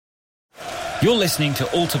You're listening to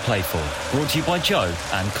All to Play For, brought to you by Joe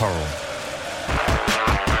and Coral.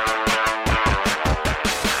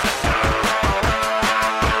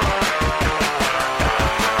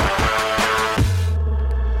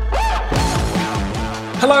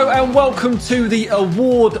 Hello and welcome to the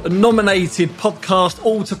award-nominated podcast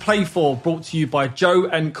All to Play For, brought to you by Joe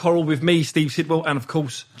and Coral, with me, Steve Sidwell, and of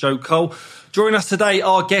course, Joe Cole. Joining us today,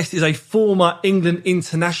 our guest is a former England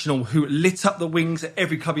international who lit up the wings at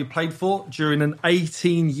every club he played for during an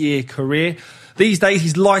 18-year career. These days,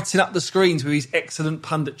 he's lighting up the screens with his excellent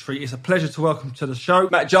punditry. It's a pleasure to welcome to the show,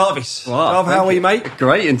 Matt Jarvis. Wow, Jarvis, how are you, mate?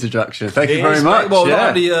 Great introduction. Thank you very much. Well, not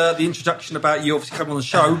only the introduction about you obviously coming on the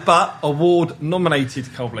show, but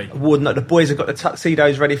award-nominated, Colby. The boys have got the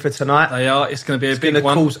tuxedos ready for tonight. They are. It's going to be a big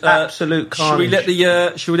one. Cause absolute carnage.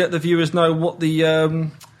 Should we let the viewers know what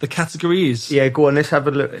the category is? Yeah, go on. Let's have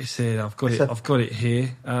a look. I've got it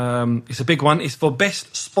here. It's a big one. It's for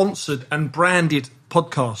best sponsored and branded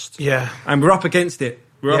podcast. Yeah, and we're up against it.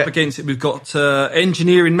 We've got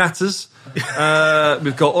Engineering Matters.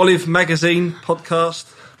 We've got Olive Magazine podcast.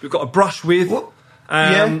 We've got A Brush With.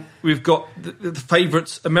 We've got the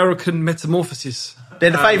favourites, American Metamorphosis.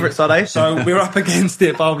 They're the favourites, are they? So we're up against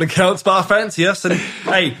it, by all accounts, but I fancy us. And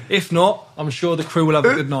hey, if not, I'm sure the crew will have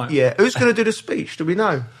a good night. Yeah, who's going to do the speech? Do we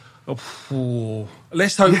know?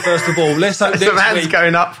 Let's hope, first of all, some hands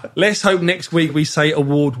going up. Let's hope next week we say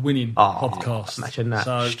award-winning podcast. Imagine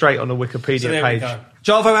that. Straight on the Wikipedia page.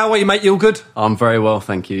 Jarvo, how are you, mate? You all good? I'm very well,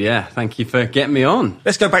 thank you. Yeah, thank you for getting me on.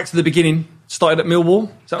 Let's go back to the beginning. Started at Millwall,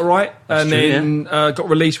 is that right? That's and true, then got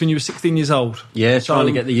released when you were 16 years old. Yeah, trying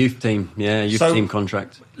to get the youth team team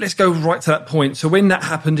contract. Let's go right to that point. So when that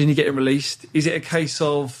happened and you get released, is it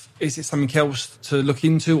something else to look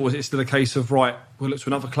into, or is it still a case of, right, we'll look to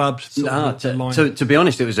another club? To be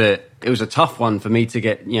honest, it was a tough one for me to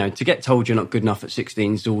get told you're not good enough at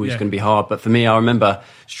 16 is always going to be hard. But for me, I remember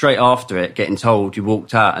straight after it getting told, you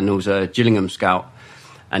walked out and there was a Gillingham scout.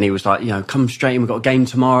 And he was like, come straight in, we've got a game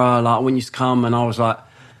tomorrow, I want you to come. And I was like,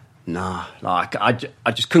 nah, I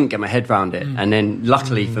just couldn't get my head around it. And then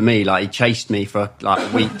luckily for me, he chased me for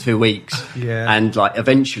a week, 2 weeks. Yeah. And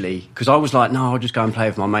eventually, because I was like, no, I'll just go and play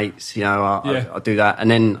with my mates, I'll do that. And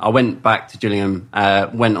then I went back to Gillingham,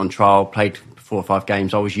 went on trial, played 4 or 5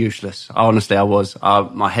 games. I was useless. Honestly, I was.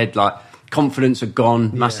 My head, confidence had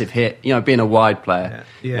gone, massive hit. Being a wide player,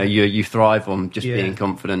 you thrive on just being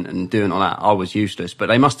confident and doing all that. I was useless, but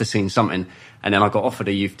they must have seen something. And then I got offered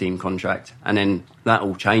a youth team contract, and then that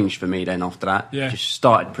all changed for me. Then after that, just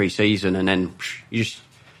started pre-season, and then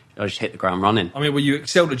I just hit the ground running. I mean, you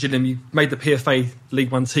excelled at Gillingham. You made the PFA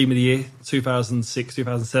League One Team of the Year, 2006,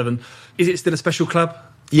 2007. Is it still a special club?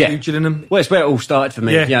 Yeah, Gillingham. Well, it's where it all started for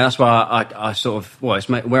me. Yeah, that's why I sort of it's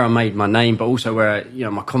where I made my name, but also where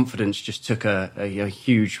my confidence just took a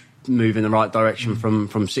huge move in the right direction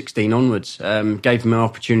from 16 onwards. Gave me an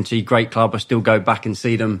opportunity. Great club. I still go back and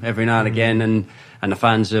see them every now and again, and the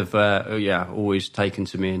fans have always taken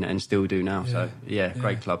to me and still do now. So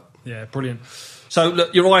great club. Yeah, brilliant. So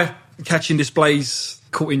look, your eye-catching displays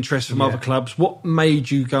caught interest from other clubs. What made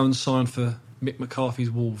you go and sign for Mick McCarthy's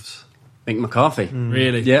Wolves? Mick McCarthy.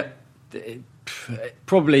 Really? Yeah.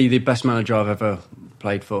 Probably the best manager I've ever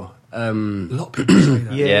played for. A lot of people say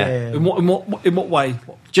that. Yeah. In what way?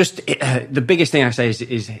 Just the biggest thing I say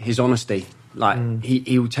is his honesty.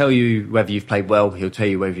 He will tell you whether you've played well. He'll tell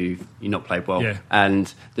you whether you've not played well. Yeah.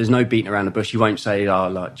 And there's no beating around the bush. He won't say,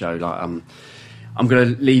 Joe, I'm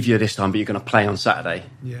going to leave you this time, but you're going to play on Saturday.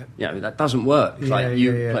 Yeah. That doesn't work.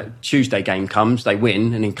 Tuesday game comes, they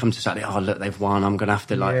win, and then come to Saturday, look, they've won, I'm going to have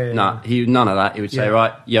to, none of that. He would say,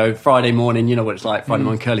 right, Friday morning, you know what it's like, Friday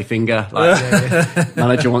morning, curly finger,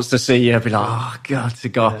 manager wants to see you, I'll be like, oh, God, to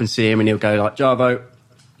go up and see him, and he'll go like, Jarvo,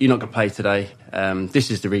 you're not going to play today.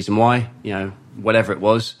 This is the reason why, whatever it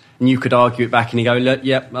was. And you could argue it back, and he'd go, look,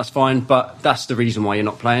 that's fine, but that's the reason why you're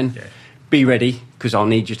not playing. Yeah. Be ready, because I'll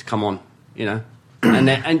need you to come on,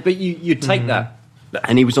 But you take that,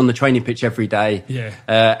 and he was on the training pitch every day.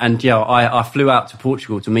 I flew out to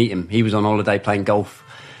Portugal to meet him. He was on holiday playing golf,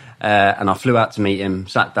 and I flew out to meet him.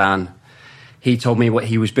 Sat down. He told me what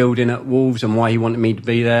he was building at Wolves and why he wanted me to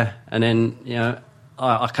be there. And then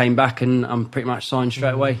I came back and I'm pretty much signed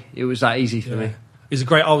straight away. It was that easy for me.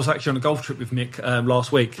 I was actually on a golf trip with Mick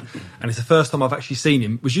last week, and it's the first time I've actually seen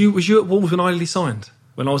him. Was you at Wolves when I signed?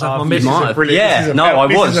 When I was at my missus. I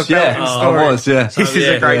was. This is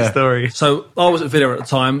a great story. So I was at Villa at the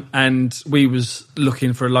time, and we was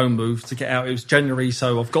looking for a loan move to get out. It was January,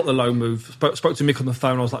 so I've got the loan move. Spoke to Mick on the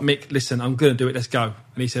phone. I was like, Mick, listen, I'm going to do it. Let's go. And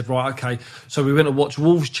he said, right, okay. So we went to watch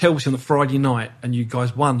Wolves-Chelsea on the Friday night, and you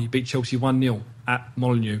guys won. You beat Chelsea 1-0 at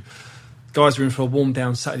Molineux. Guys are in for a warm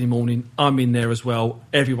down Saturday morning. I'm in there as well.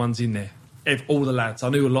 Everyone's in there. All the lads. I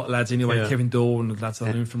knew a lot of lads anyway. Kevin Dorr and the lads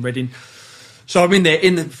I knew from Reading. So I'm in there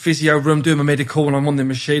in the physio room doing my medical, and I'm on the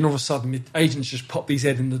machine. All of a sudden, my agent's just popped his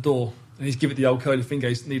head in the door, and he's given it the old curly finger.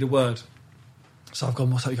 He's need a word. So I've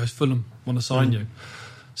gone, what's up? He goes, Fulham, want to sign you.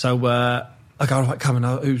 So I go, all right, come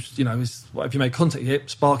on. Who's, what have you made contact yet?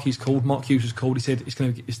 Sparky's called, Mark Hughes has called. He said,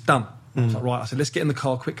 it's done. I was like, right. I said, let's get in the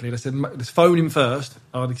car quickly. And I said, let's phone him first.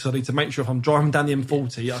 Because I need to make sure if I'm driving down the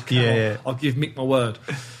M40, I'll give Mick my word.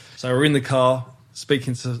 So we're in the car,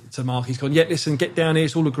 speaking to Mark. He's gone, listen, get down here.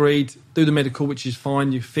 It's all agreed. Do the medical, which is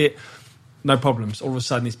fine. You fit. No problems. All of a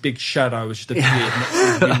sudden, this big shadow has just appeared next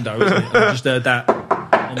to the window. Isn't it? I just heard that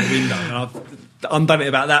on the window. And I've undone it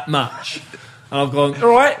about that much. And I've gone, all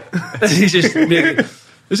right. He's just,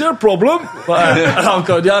 is there a problem? And I've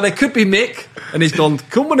gone, yeah, there could be Mick. And he's gone,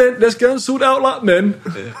 come on in, let's go and sort it out like men.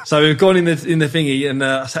 So we've gone in the thingy, and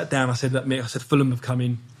I sat down. I said, Mick, Fulham have come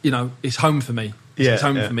in. It's home for me. It's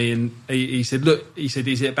home for me. And he said, look, is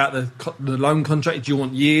it about the loan contract? Do you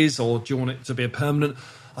want years, or do you want it to be a permanent?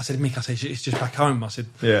 I said, Mick, it's just back home. I said,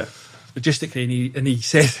 logistically, and he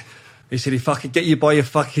said, if I could get you by your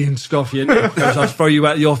fucking scruff, I'll throw you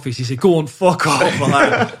out of the office. He said, go on, fuck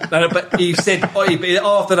off. But he said,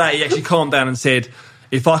 after that, he actually calmed down and said,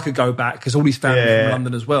 if I could go back, because all his family from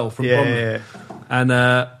London as well, from Bromley.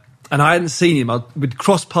 And I hadn't seen him. We'd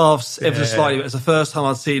crossed paths ever so slightly, but it's the first time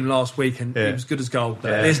I'd seen him last week, and he was good as gold.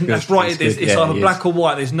 That's right. It's either black or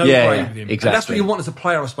white. There's no grey with him. Exactly. And that's what you want as a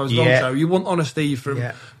player, I suppose, Joe. You want honesty from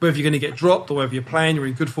whether you're going to get dropped or whether you're playing, you're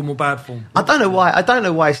in good form or bad form. I don't know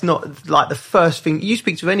why it's not like the first thing. You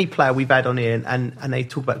speak to any player we've had on here, and they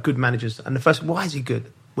talk about good managers, and the first, why is he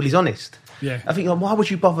good? Well, he's honest. Yeah. I think, why would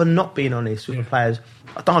you bother not being honest with the players?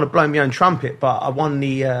 I don't want to blow my own trumpet, but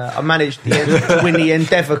I managed to win the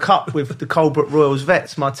Endeavour Cup with the Colbrook Royals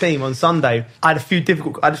Vets, my team, on Sunday. I had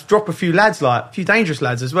I just dropped a few lads, a few dangerous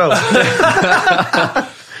lads as well.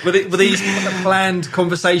 Were these planned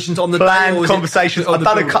conversations on the day? Planned conversations. I'd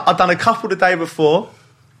done a couple the day before.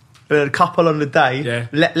 A couple on the day.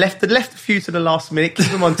 Yeah. Left a few to the last minute. Keep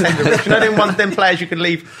them on tender. Them players you can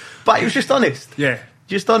leave. But he was just honest. Yeah.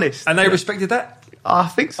 Just honest. And they respected that? I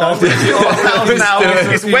think so.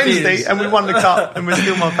 It's Wednesday and we won the cup and we're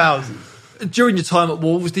still my pals. During your time at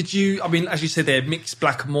Wolves, did you, as you said there, mixed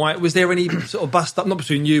black and white, was there any sort of bust up, not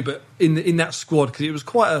between you, but in that squad, because it was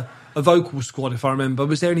quite a vocal squad, if I remember,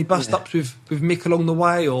 was there any bust ups with Mick along the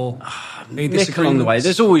way, or any Mick along the way?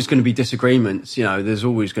 There's always going to be disagreements, there's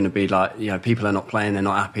always going to be people are not playing, they're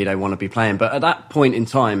not happy, they want to be playing, but at that point in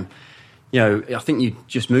time, I think you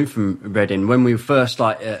just moved from Reading. When we were first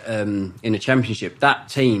in the Championship, that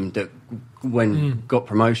team that got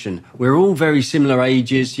promotion, we were all very similar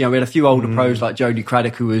ages. We had a few older pros like Jody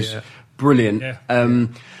Craddock, who was brilliant. Yeah.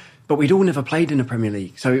 But we'd all never played in the Premier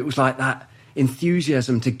League. So it was like that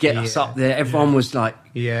enthusiasm to get us up there. Everyone was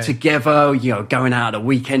together, going out at a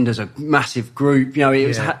weekend as a massive group. It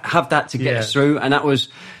was have that to get us through. And that was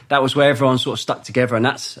where everyone sort of stuck together, and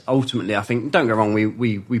that's ultimately, I think, don't get wrong,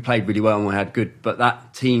 we played really well and we had good, but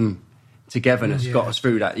that team togetherness got us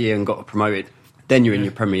through that year and got us promoted. Then you're in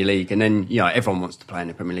your Premier League, and then everyone wants to play in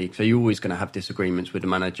the Premier League, so you're always going to have disagreements with the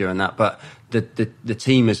manager and that. But the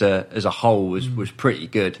team as a whole was pretty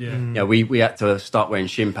good. Yeah. We had to start wearing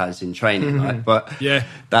shin pads in training, but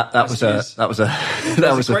that was a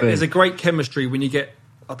thing. There's a great chemistry when you get.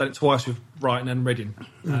 I've done it twice with Brighton and Reading,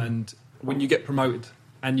 and when you get promoted.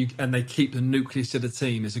 And they keep the nucleus of the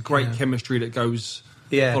team. There's a great chemistry that follows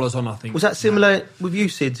on, I think. Was that similar with you,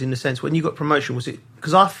 Sids, in the sense when you got promotion? Was it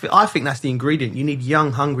because I think that's the ingredient. You need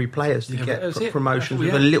young, hungry players to get promotions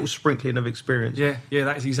with a little sprinkling of experience. Yeah,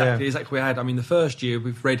 that is exactly what we had. The first year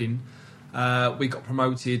with Reading, we got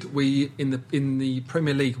promoted. We in the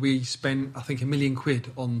Premier League we spent I think £1 million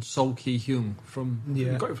on Sol Ki-hyung we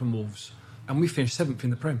got it from Wolves, and we finished 7th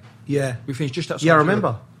in the Prem. Yeah, we finished just outside. Yeah, I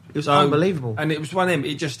remember. It was unbelievable. And it was one of them,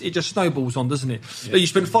 it just snowballs on, doesn't it? Yeah. You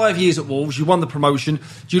spent 5 years at Wolves, you won the promotion.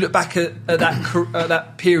 Do you look back at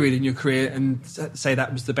that period in your career and say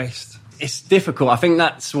that was the best? It's difficult. I think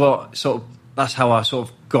that's that's how I sort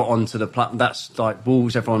of got onto the platform. That's like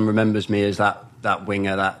Wolves, everyone remembers me as that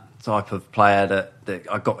winger, that type of player that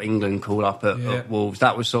I got England called up at Wolves.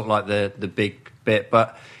 That was sort of like the big bit.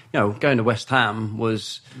 But going to West Ham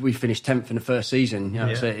we finished 10th in the first season.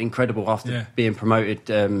 It's incredible after being promoted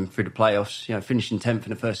through the playoffs. Finishing 10th in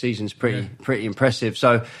the first season is pretty impressive.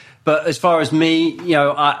 So, but as far as me,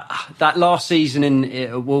 that last season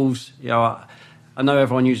at Wolves, I know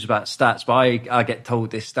everyone uses about stats, but I get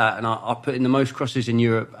told this stat, and I put in the most crosses in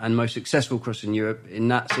Europe and most successful cross in Europe in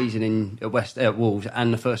that season at Wolves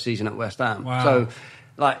and the first season at West Ham. Wow. So,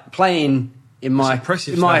 like playing in my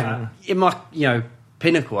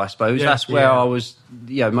pinnacle, I suppose. Yeah, that's where I was,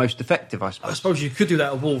 most effective, I suppose. I suppose you could do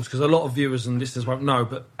that at Wolves, because a lot of viewers and listeners won't know,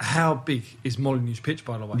 but how big is Molineux's pitch,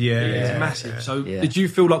 by the way? Yeah. It's massive. So did you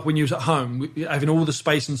feel like when you was at home, having all the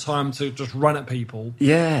space and time to just run at people?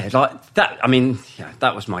 Yeah, like that. I mean,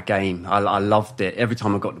 that was my game. I loved it. Every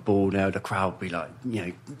time I got the ball, the crowd would be like,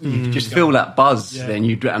 you just feel that buzz. Yeah.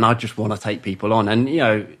 And I just want to take people on.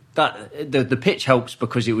 And, that the pitch helps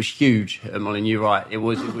because it was huge at Molineux, right? It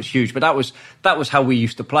was huge, but that was how we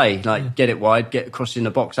used to play. Like get it wide, get across in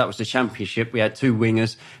the box. That was the championship. We had 2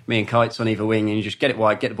 wingers, me and Kites on either wing, and you just get it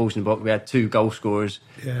wide, get the balls in the box. We had 2 goal scorers.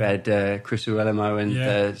 Yeah. We had Chris Uelemo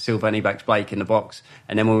and Sylvain Ibaks-Blake in the box,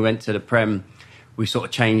 and then when we went to the Prem, we sort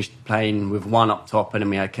of changed playing with 1 up top, and then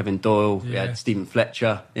we had Kevin Doyle, we had Stephen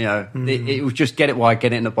Fletcher. It was just get it wide,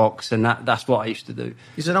 get it in the box, and that's what I used to do.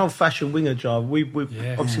 He's an old-fashioned winger, Jarv. We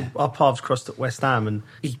obviously our paths crossed at West Ham, and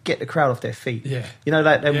he'd get the crowd off their feet. Yeah,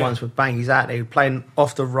 them ones with bang. He's out there playing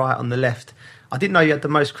off the right on the left. I didn't know you had the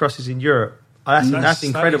most crosses in Europe. That's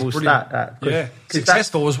incredible stat.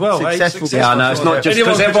 Successful as well. Successful. Yeah, I know. It's not just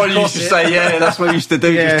because everyone used to say, that's what we used to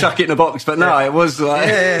do, just chuck it in the box. But no, it was like,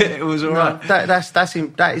 it was all right.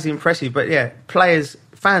 That is impressive. But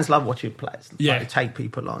fans love watching players take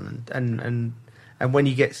people on. And when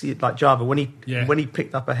you get like Java, when he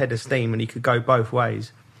picked up a head of steam and he could go both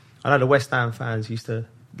ways, I know the West Ham fans used to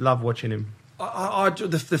love watching him.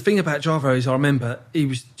 The thing about Java is, I remember he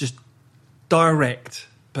was just direct.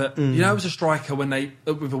 But as a striker, when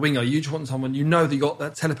with a winger, you just want someone that you got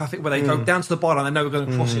that telepathic where they go down to the byline, they know we're going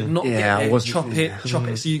to cross it, not get it, chop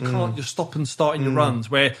it. So you can't just stop and start in your runs.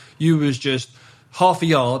 Where you was just half a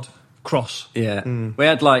yard cross. Yeah, we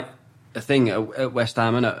had like a thing at West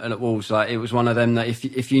Ham and at Wolves. Like it was one of them that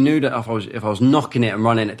if you knew that if I was knocking it and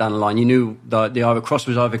running it down the line, you knew the either cross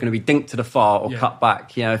was either going to be dinked to the far or cut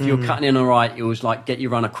back. If you were cutting in on the right, it was like get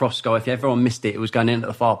your run across goal. If everyone missed it, it was going in at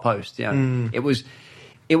the far post.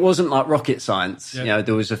 It wasn't like rocket science.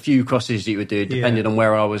 There was a few crosses that you would do depending on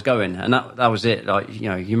where I was going, and that was it. Like you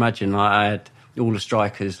imagine, like I had all the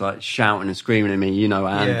strikers like shouting and screaming at me.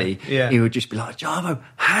 Andy, he would just be like, "Jarvo,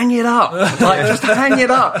 hang it up! Like just hang it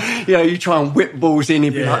up!" You try and whip balls in,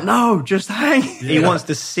 he'd be like, "No, just hang." He wants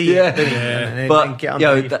to see it, and get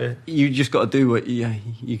underneath it. You just got to do what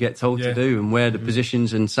you get told to do, and where the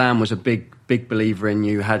positions. And Sam was a big believer in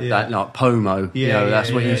you had that like Pomo.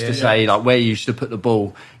 That's what he used to say, like where you used to put the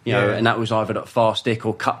ball. And that was either that far stick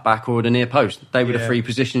or cut back or the near post. They were the 3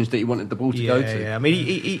 positions that you wanted the ball to go to. I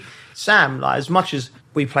mean, Sam, like as much as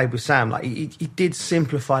we played with Sam, like he did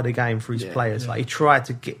simplify the game for his players. Like he tried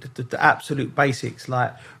to get the absolute basics.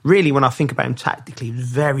 Like really, when I think about him tactically, it was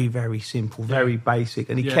very, very simple, very basic,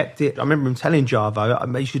 and he kept it. I remember him telling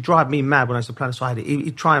Jarvo, he used to drive me mad when I used to play on the side.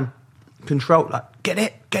 He'd try and control, like get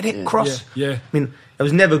it, cross. Yeah. I mean, it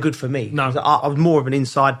was never good for me. No, I was more of an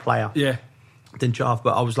inside player. Yeah. Than Jarv,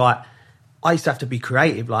 but I was like, I used to have to be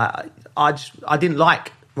creative. Like I didn't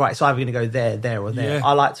like. Right, it's either going to go there or there.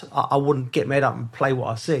 Yeah. I wouldn't get made up and play what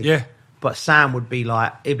I see. Yeah. But Sam would be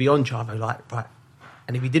like, he'd be on Jarvo, like, right.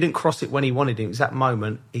 And if he didn't cross it when he wanted it, it was that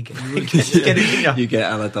moment, he'd get it in you get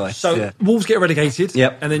Allardyce. So Wolves get relegated,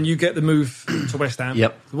 and then you get the move to West Ham.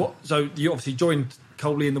 Yep. So you obviously joined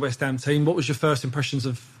Coley in the West Ham team. What was your first impressions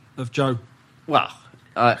of Joe? Well,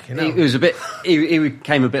 it was a bit. He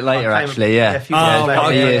came a bit later, actually. A few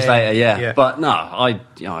years later. Yeah. But no,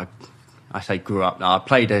 I say grew up. I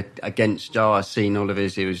played against Joe. I've seen all of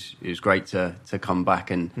his. It was great to come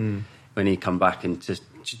back, and when he come back and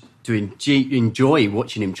to enjoy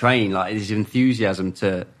watching him train, like his enthusiasm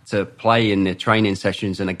to play in the training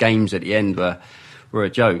sessions and the games at the end were a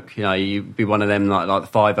joke. You'd be one of them like the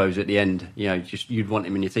 5-0s at the end. You'd want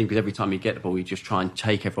him in your team because every time you get the ball, you just try and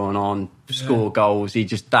take everyone on, score goals.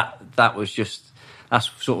 That's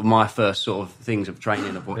sort of my first sort of things of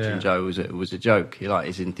training of watching Joe was a joke. He liked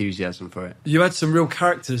his enthusiasm for it. You had some real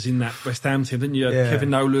characters in that West Ham team, didn't you?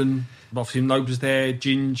 Kevin Nolan, obviously Noble was there,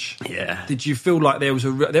 Ginge. Yeah. Did you feel like there was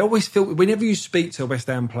they always feel, whenever you speak to a West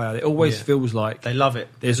Ham player, it always feels like they love it.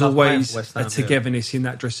 There's always a togetherness in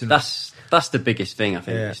that dressing room. That's the biggest thing, I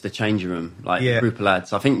think. It's the changing room, a group of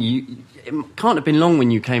lads. I think it can't have been long when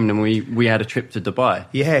you came and we had a trip to Dubai.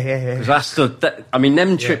 Yeah. Because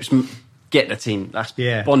them trips get the team. That's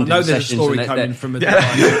bonding I know sessions. There's a story coming from a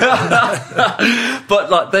But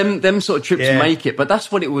like them sort of trips make it. But that's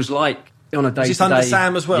what it was like on a day. Was this under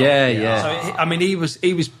Sam as well? Yeah. So I mean, he must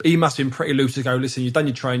have been pretty loose to go. Listen, you've done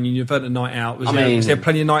your training, you've earned a night out. Was there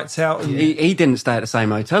plenty of nights out? He didn't stay at the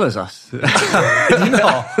same hotel as us. Did he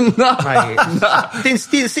not? No. Didn't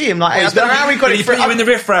see him. Like, I don't know how he got it through. He put you in the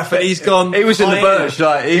riffraff, and he's gone. He was in the birch.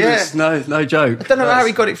 Like he was no joke. I don't know how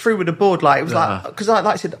he got it through with the board. Like it was like because like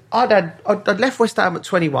I said, I'd left West Ham at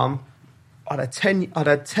 21. I'd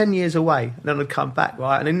had 10 years away, and then I'd come back,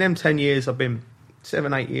 right? And in them 10 years, I've been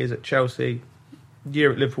 7-8 years at Chelsea,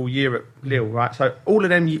 year at Liverpool, year at Lille, right? So all of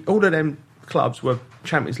them clubs were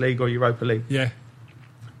Champions League or Europa League. Yeah.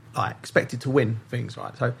 Like expected to win things,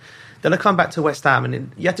 right? So then I come back to West Ham,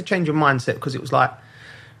 and you had to change your mindset because it was like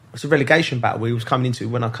it's a relegation battle we was coming into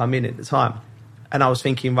when I come in at the time, and I was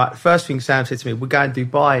thinking, right, first thing Sam said to me, we're going to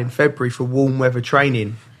Dubai in February for warm weather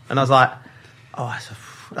training, and I was like, all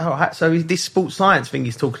right, so this sports science thing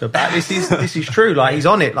he's talking about, this is true. Like he's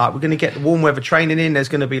on it. Like we're going to get the warm weather training in. There's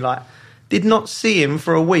going to be like, did not see him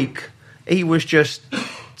for a week. He was just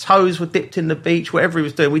toes were dipped in the beach, whatever he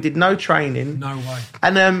was doing. We did no training. No way.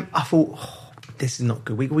 And I thought, this is not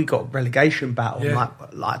good. We got a relegation battle. Yeah.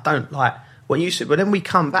 Like don't like what you said. But then we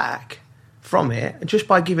come back from it, and just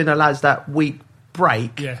by giving the lads that week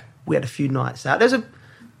break, we had a few nights out.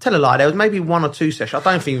 Tell a lie, there was maybe 1 or 2 sessions. I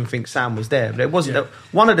don't even think Sam was there, but it wasn't.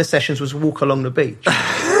 One of the sessions was walk along the beach in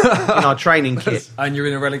our training kit. And you're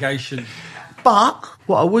in a relegation. But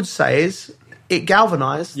what I would say is it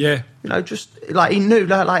galvanised. Yeah. You know, just like he knew,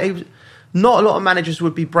 like he was, not a lot of managers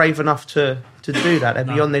would be brave enough to do that.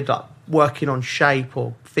 They'd be on there like working on shape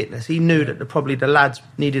or fitness. He knew that probably the lads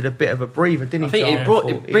needed a bit of a breather, didn't he? I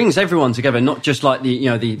think it brings everyone together, not just like the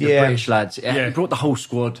British lads. It brought the whole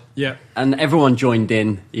squad. Yeah. And everyone joined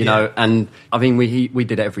in, you know, and I mean we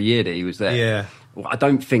did it every year that he was there. Yeah. Well, I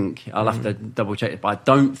don't think, I'll have to double check it, but I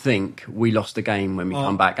don't think we lost a game when we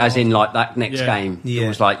come back. As in, like, that next game, it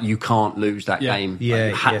was like, you can't lose that game. Like, you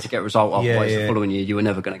had to get a result, otherwise the following year you were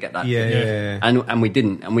never going to get that. And we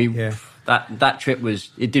didn't. And that trip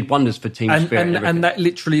it did wonders for team spirit. And that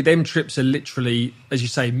literally, them trips are literally, as you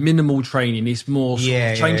say, minimal training. It's more sort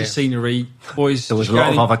of change of scenery. Boys, there was a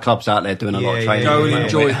lot of other clubs out there doing a lot of training. Go and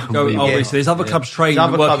enjoy. Obviously, there's other clubs training,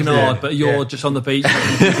 working hard, but you're just on the beach.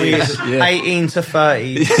 18 to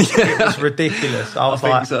 30. It was ridiculous. I was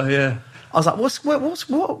like, so, yeah. I was like,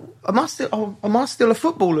 what? Am I still a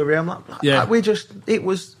footballer here? I'm like, it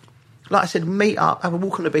was, like I said, meet up, have a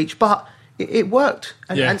walk on the beach, but it worked.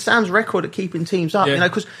 And Sam's record at keeping teams up, you know,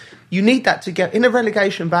 because you need that to get in a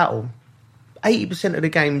relegation battle. 80% of the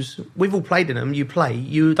games, we've all played in them, you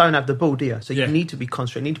don't have the ball, do you? So you need to be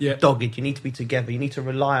concentrated, you need to be dogged, you need to be together, you need to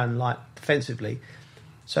rely on, like, defensively.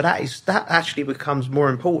 So that actually becomes more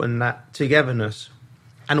important, that togetherness,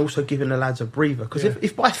 and also giving the lads a breather. Because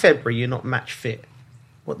if by February you're not match fit,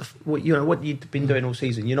 what you've been doing all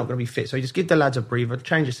season, you're not going to be fit. So you just give the lads a breather,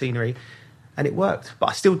 change the scenery, and it worked. But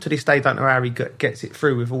I still, to this day, don't know how he gets it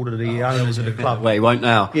through with all of the owners of the club. Well, he won't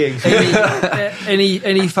now. Yeah, exactly.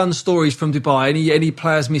 Any fun stories from Dubai? Any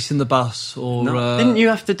players missing the bus? Or didn't you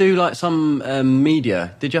have to do like some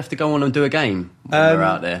media? Did you have to go on and do a game when you were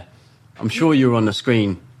out there? I'm sure you were on the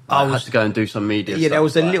screen. I had to go and do some media. Yeah, there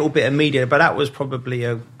was a little bit of media, but that was probably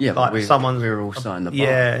someone. We were all sat in the bar.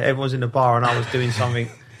 Yeah, everyone's in the bar, and I was doing something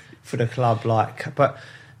for the club. But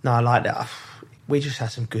no, like that. We just had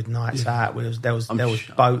some good nights out. There was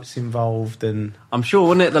boats involved, and I'm sure,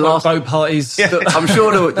 wasn't it the last boat parties? I'm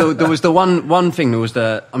sure there was the one thing. There was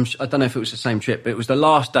I don't know if it was the same trip, but it was the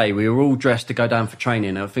last day. We were all dressed to go down for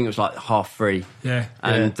training. I think it was like 3:30. Yeah,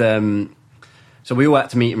 and so we all had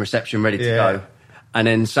to meet in reception, ready to go. And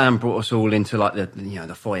then Sam brought us all into like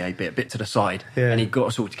the foyer bit, a bit to the side, and he got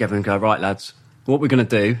us all together and go, right, lads, what we're going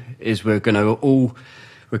to do is we're going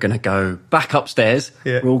to go back upstairs.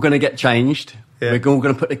 We're all going to get changed. We're all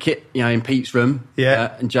going to put the kit, in Pete's room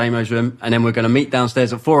and Jamo's room, and then we're going to meet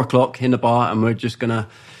downstairs at 4:00 in the bar, and we're just going to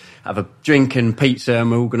have a drink and pizza, and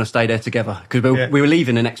we're all going to stay there together because we were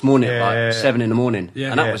leaving the next morning at 7 a.m, and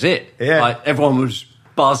that was it. Like everyone was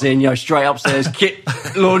buzzing, straight upstairs, kit,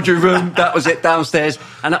 laundry room. That was it downstairs,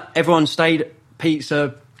 and everyone stayed.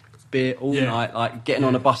 Pizza, beer all night. Like getting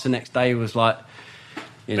on a bus the next day was like.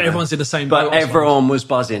 Everyone's in the same boat. But everyone was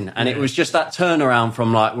buzzing. And it was just that turnaround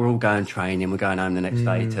from like, we're all going training, we're going home the next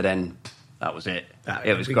day, to then, that was it.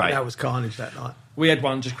 It was great. That was carnage that night. We had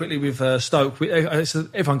one just quickly with Stoke.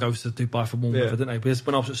 Everyone goes to Dubai for warm weather, don't they? Because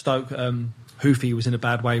when I was at Stoke, Hoofy was in a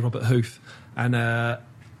bad way, Robert Hoof. And the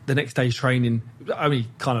next day's training, only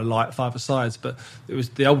kind of light 5-a-sides, but it was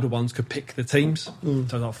the older ones could pick the teams.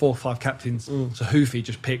 So like 4 or 5 captains. So Hoofy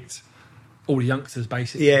just picked all the youngsters,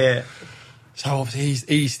 basically. Yeah. So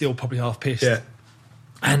obviously he's still probably half pissed.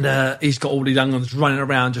 And he's got all the young ones running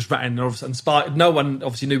around, just ratting. And no one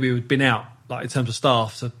obviously knew we had been out, like in terms of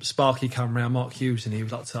staff. So Sparky came around, Mark Hughes, and he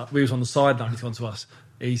was like, we was on the sideline. He's gone to us.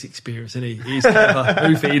 He's experienced, isn't he? He's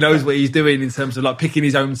clever. He knows what he's doing in terms of like picking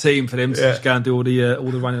his own team for them to just go and do all the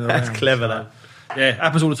running around. That's clever, that. Yeah, it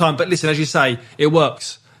happens all the time. But listen, as you say, it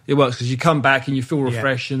works. It works because you come back and you feel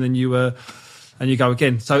refreshed, and then you go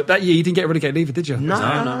again. So that year you didn't get relegated either, did you? No.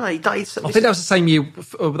 I think that was the same year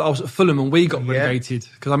I was at Fulham and we got relegated,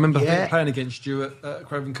 because I remember playing against you at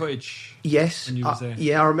Craven Cottage. Yes. When you was there.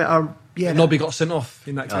 Yeah, I remember. Nobby got sent off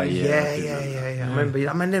in that game. Yeah. I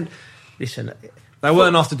remember. Listen. They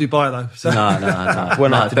weren't after Dubai though. So.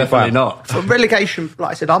 No. Definitely not. For relegation,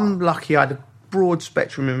 like I said, I'm lucky. I had a broad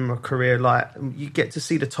spectrum in my career. Like, you get to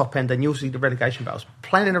see the top end, and you'll see the relegation battles.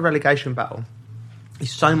 Playing in a relegation battle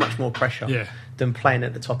is so much more pressure than playing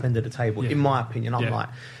at the top end of the table. In my opinion, I'm like,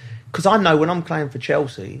 because I know when I'm playing for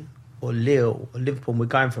Chelsea or Lille or Liverpool, and we're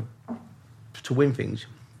going to win things,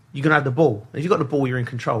 you're gonna have the ball. If you've got the ball, you're in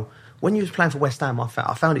control. When you was playing for West Ham, I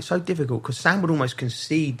found it so difficult because Sam would almost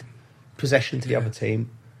concede possession to the other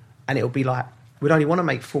team, and it'll be like we'd only want to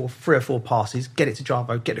make 3 or 4 passes, get it to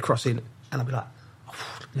Jarvo, get the cross in, and I'll be like,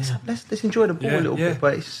 let's enjoy the ball a little bit.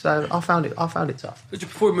 But it's, I found it tough. But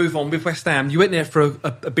before we move on with West Ham, you went there for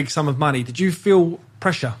a big sum of money. Did you feel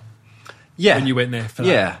pressure? When you went there for that?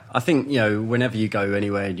 Yeah, I think whenever you go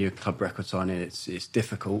anywhere and your club record signing, it's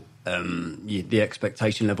difficult. The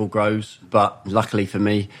expectation level grows, but luckily for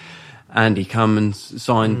me, Andy come and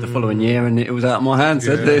signed the following year, and it was out of my hands.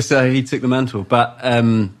 So he took the mantle. But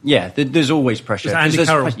there's always pressure. Was Andy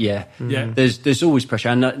Carroll? There's always pressure,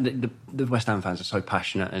 and the West Ham fans are so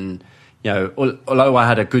passionate. And although I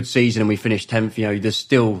had a good season and we finished 10th, there's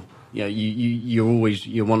still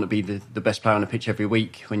you want to be the best player on the pitch every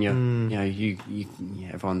week. When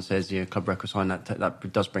everyone says your club record sign,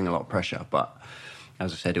 that does bring a lot of pressure, but.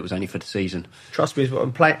 As I said, it was only for the season. Trust me,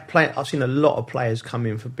 I've seen a lot of players come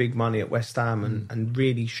in for big money at West Ham and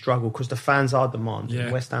really struggle because the fans are demanding.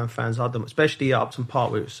 Yeah. West Ham fans are demanding, especially at Upton Park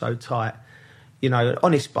where it was so tight.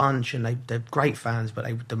 Honest bunch, and they're great fans, but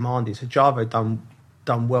they were demanding. So Jarvo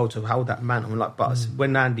done well to hold that mantle. But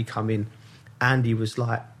when Andy come in, Andy was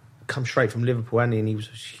like, come straight from Liverpool, and he was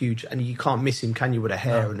huge. And you can't miss him, can you, with the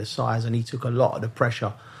hair and the size? And he took a lot of the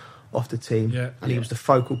pressure off the team. He was the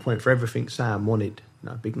focal point for everything Sam wanted.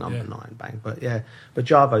 Big number 9, bang. But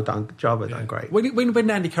Jarvo done great. When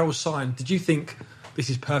Andy Carroll signed, did you think this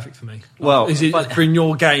is perfect for me? Well, is it for in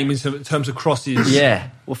your game in terms of crosses? Yeah.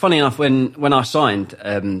 Well, funny enough, when I signed,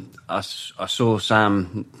 I saw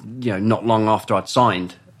Sam, not long after I'd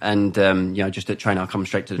signed, and just at training, I come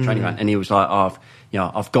straight to the training ground, and he was like,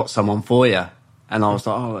 I've got someone for you," and I was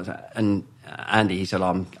like, and Andy, he said,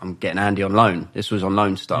 I'm getting Andy on loan. This was on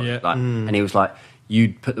loan stuff, and he was like,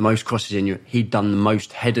 you'd put the most crosses in. He'd done the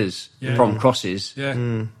most headers from crosses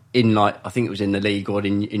in, I think it was in the league or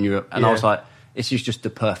in Europe. And I was like, this is just the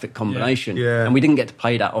perfect combination. Yeah. And we didn't get to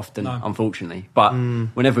play that often, unfortunately. But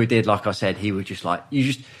whenever we did, like I said, he was just like,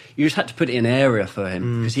 you just had to put it in an area for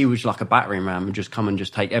him because he was like a battering ram and just come and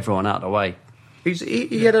just take everyone out of the way.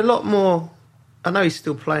 He had a lot more. I know he's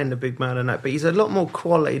still playing the big man and that, but he's a lot more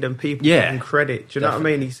quality than people give him credit. Do you know what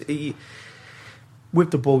I mean? He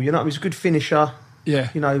with the ball, he's a good finisher.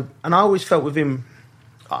 Yeah, and I always felt with him.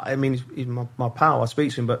 I mean, he's my pal. I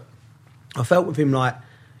speak to him, but I felt with him like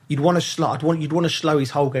you'd want to slow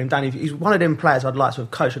his whole game down. He's one of them players I'd like to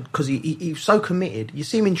have coached because he was so committed. You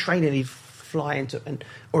see him in training, he'd fly into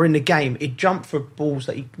or in the game, he'd jump for balls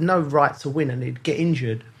that he'd no right to win, and he'd get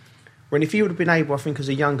injured. When if he would have been able, I think, as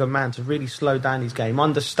a younger man, to really slow down his game,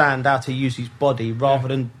 understand how to use his body rather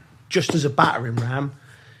than just as a battering ram,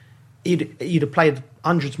 he'd have played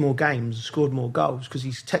hundreds more games and scored more goals because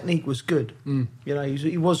his technique was good.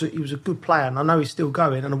 He was a good player, and I know he's still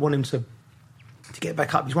going, and I want him to get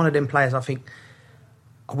back up. He's one of them players. I think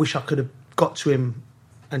I wish I could have got to him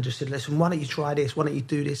and just said, "Listen, why don't you try this? Why don't you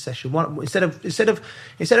do this session?" Instead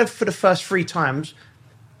of for the first 3 times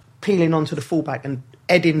peeling onto the fullback and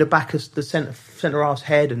heading the back of the centre half's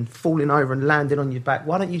head and falling over and landing on your back.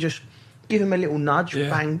 Why don't you just give him a little nudge,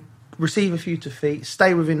 bang, receive a few to feet,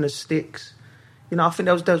 stay within the sticks. I think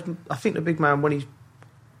I think the big man when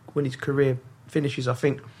his career finishes, I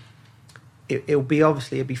think it'll be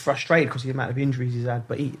frustrated because of the amount of injuries he's had.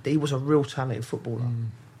 But he was a real talented footballer.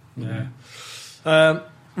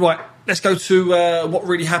 Right, let's go to what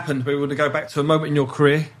really happened. We want to go back to a moment in your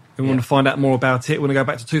career. We want to find out more about it. We want to go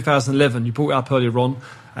back to 2011. You brought it up earlier on,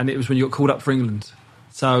 and it was when you got called up for England.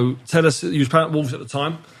 So tell us, you was playing at Wolves at the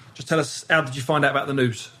time. Just tell us, how did you find out about the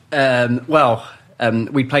news?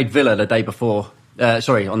 We played Villa the day before.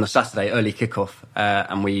 On the Saturday, early kickoff,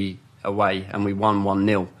 and we away, and we won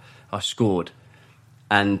 1-0. I scored.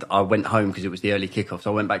 And I went home because it was the early kickoff.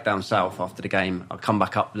 So I went back down south after the game. I come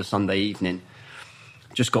back up the Sunday evening,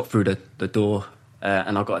 just got through the door,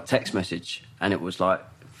 and I got a text message, and it was like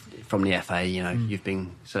from the FA, you've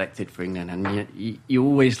been selected for England, and you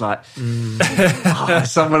always like,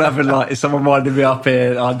 someone winding me up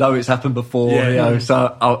here. I know it's happened before,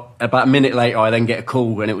 So about a minute later, I then get a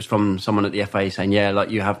call, and it was from someone at the FA saying,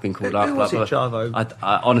 you have been called up. Who was it, Jarvo?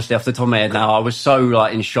 I honestly, off the top of my head now, I was so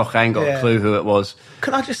like in shock. I ain't got a clue who it was.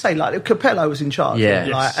 Can I just say, like, Capello was in charge? Yeah.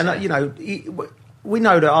 Like, and we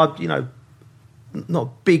know that I'm, not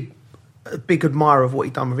a big admirer of what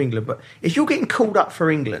he'd done with England, but if you're getting called up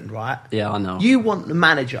for England, right? Yeah, I know. You want the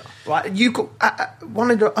manager, right? You got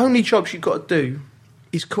one of the only jobs you've got to do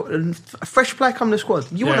is call, a fresh player come to the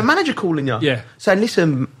squad. You want the manager calling you, saying,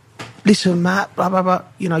 "Listen, Matt, blah blah blah.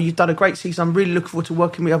 You've done a great season. I'm really looking forward to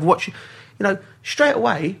working with you. I've watched you.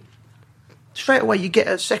 Straight away, you get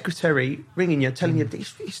a secretary ringing you, telling you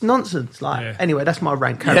it's nonsense. Anyway, that's my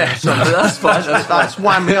rank. That's fine. That's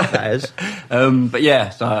wham me up, that is. But yeah,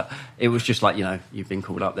 so it was just like, you've been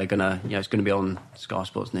called up. They're gonna, it's going to be on Sky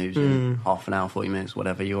Sports News in half an hour, 40 minutes,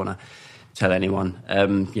 whatever you want to tell anyone.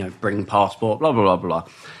 Bring passport, blah blah blah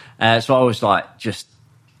blah. So I was like, just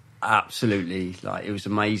absolutely, like, it was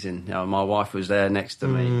amazing. My wife was there next to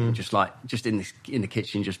me, just in the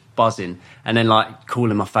kitchen, just buzzing, and then like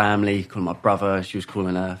calling my family, calling my brother. She was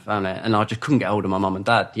calling her family, and I just couldn't get hold of my mum and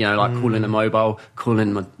dad. Calling the mobile,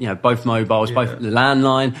 calling my both mobiles, both the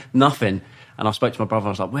landline, nothing. And I spoke to my brother. I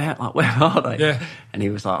was like, where are they? Yeah. And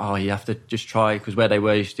he was like, oh, you have to just try, because where they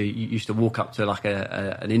were, you used to walk up to like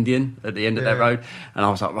an Indian at the end of their road. And I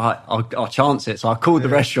was like, right, I'll chance it. So I called the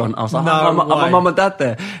restaurant. I was like, are my mum and dad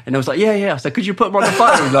there? And I was like, yeah. I said, could you put them on the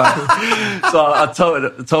phone? So I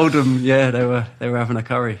told them, they were having a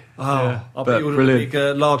curry. Oh, I bet you would have a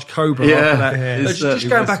big, large cobra. Just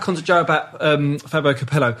going back onto Joe about Fabio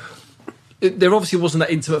Capello. There obviously wasn't that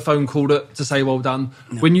intimate phone call to say well done.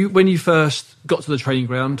 No. When you first got to the training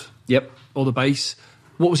ground, or the base,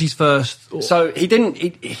 what was his first? So he didn't.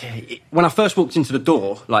 When I first walked into the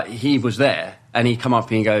door, like, he was there, and he come up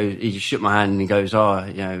and he just shook my hand and he goes, are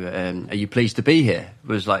you pleased to be here? It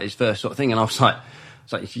was like his first sort of thing, and I was like,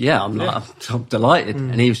 I'm delighted.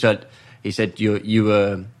 And he said you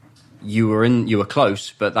were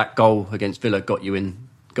close, but that goal against Villa got you in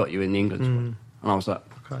the England squad. And I was like,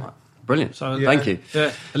 okay. Brilliant. So thank you.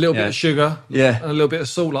 Yeah, a little bit of sugar. Yeah, and a little bit of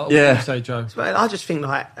salt. Like what you say, Joe. I just think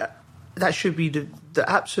that should be the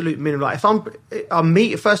absolute minimum. Like, if I'm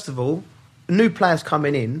meet, first of all, new players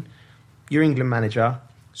coming in, your England manager.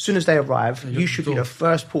 As soon as they arrive, you should be the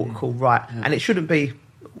first port of call, right? Yeah. And it shouldn't be,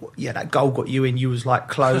 that goal got you in. You was like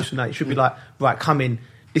close, and it should be like, right, come in.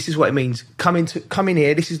 This is what it means. Come in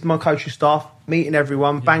here. This is my coaching staff meeting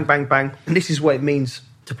everyone. Bang, bang, bang. And this is what it means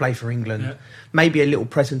to play for England. Yeah. Maybe a little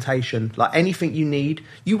presentation, like anything you need.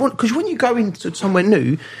 You want, because when you go into somewhere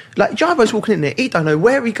new, like Jarvis walking in there, he don't know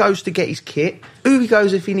where he goes to get his kit, who he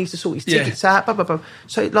goes if he needs to sort his tickets out, blah, blah, blah.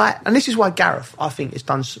 So, like, and this is why Gareth, I think, has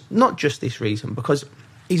done not just this reason, because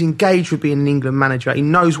he's engaged with being an England manager. He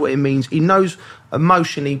knows what it means. He knows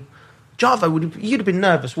emotionally. Jarvo, you'd have been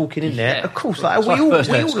nervous walking in there. Of course, like, we all are. I was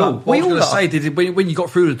going to say, when you got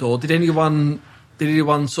through the door, did anyone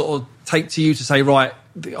sort of take to you to say, right,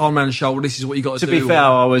 the arm around the shoulder, this is what you got to do? To be fair,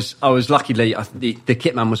 I was luckily the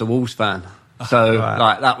kit man was a Wolves fan, so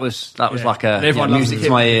like that was like a music to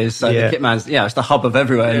my ears. So the kit man's it's the hub of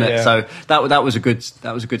everywhere, isn't it? So that was a good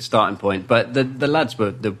starting point. But the lads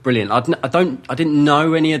were brilliant. I didn't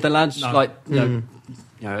know any of the lads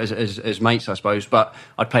as mates, I suppose, but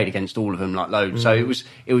I'd played against all of them like loads. So it was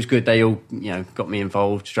good. They all got me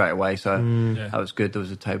involved straight away. So that was good. There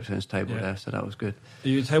was a table tennis table there, so that was good. Are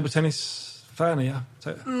you a table tennis fan? Are you?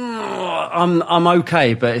 I'm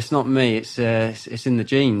okay, but it's not me. It's in the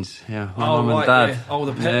genes. Yeah, my mum and dad. Yeah. Oh,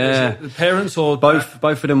 the parents or both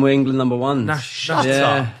of them were England number ones. Shut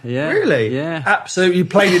up. Yeah, really? Yeah, absolutely. You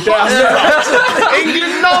played it down.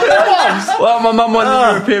 England number ones. Well, my mum won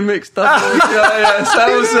the European mixed doubles.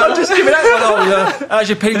 So just give me that one. How's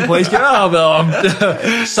your ping boys?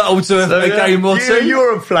 I'm subtle to a game or two.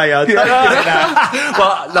 You're a player. Don't give it that.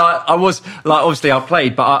 Well, like, I was obviously I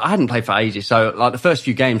played, but I hadn't played for ages. So like the first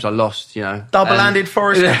few games I lost, double-handed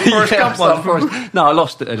Forrest Gump one. No, I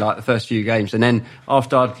lost like the first few games, and then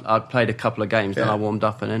after I'd played a couple of games, then I warmed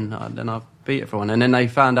up, and then I beat everyone, and then they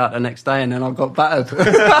found out the next day, and then I got battered.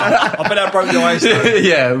 I bet that broke your ice.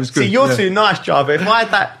 Yeah, it was good. See, you're too nice, Jarvis. If I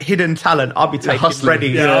had that hidden talent, I'd be taking ready.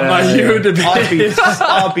 You would have been.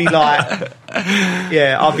 I'd be like,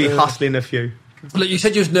 I'd be hustling a few. Look, you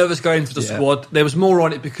said you was nervous going into the squad. There was more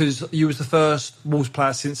on it because you was the first Wolves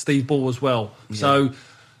player since Steve Ball as well. Yeah. So,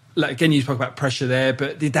 like, again, you spoke about pressure there,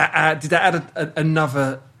 but did that add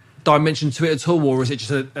another dimension to it at all, or is it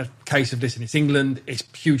just a case of, listen, it's England, it's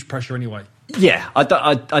huge pressure anyway? Yeah,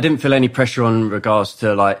 I didn't feel any pressure on regards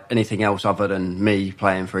to like anything else other than me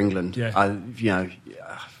playing for England. Yeah.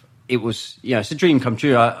 It was, it's a dream come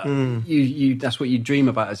true. That's what you dream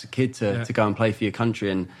about as a kid, to go and play for your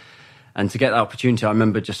country and to get that opportunity. I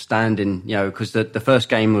remember just standing, because the first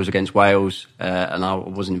game was against Wales, and I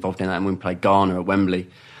wasn't involved in that, and we played Ghana at Wembley.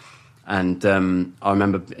 And I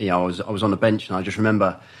remember, I was on the bench, and I just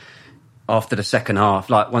remember after the second half,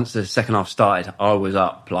 like once the second half started, I was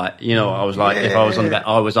up. Like, I was like, if I was on the bench,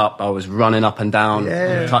 I was up. I was running up and down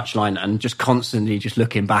the touchline and just constantly just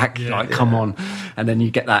looking back, come on. And then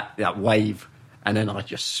you get that wave. And then I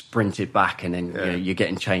just sprinted back, and then you're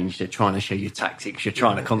getting changed. You're trying to show your tactics. You're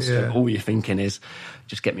trying to concentrate. All you're thinking is,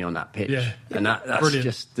 just get me on that pitch. Yeah. And that's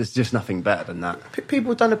brilliant. There's just nothing better than that.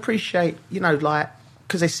 People don't appreciate,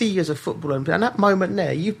 because they see you as a footballer, and that moment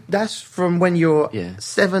there, that's from when you're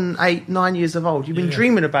 7, 8, 9 years of old. You've been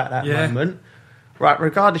dreaming about that moment, right?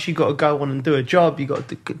 Regardless, you got to go on and do a job, you got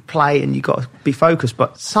to play, and you got to be focused.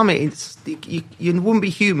 But you wouldn't be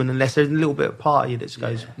human unless there's a little bit of part of you that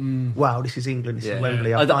goes, "Wow, this is England, this is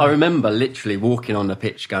Wembley." I remember literally walking on the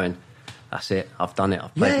pitch, going, "That's it, I've done it,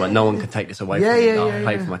 I've played no one can take this away from me. I've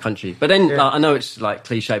played for my country." But then I know it's like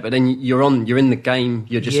cliche, but then you're in the game,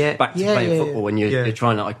 you're just back to playing football, and you're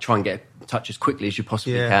trying to get a touch as quickly as you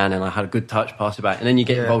possibly can, and I had a good touch, pass it back, and then you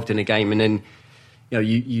get involved in a game, and then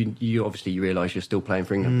you obviously you realise you're still playing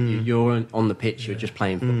for England. You're on the pitch, you're just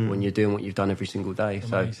playing football, and you're doing what you've done every single day.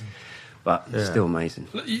 Amazing. So, but it's still amazing.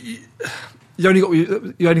 You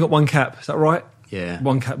only got one cap, is that right? Yeah.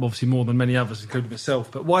 One cap, obviously more than many others, including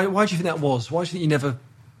myself. But why do you think that was? Why do you think you never...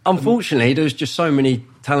 Unfortunately, there was just so many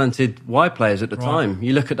talented wide players at the time.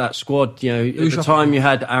 You look at that squad, at the time you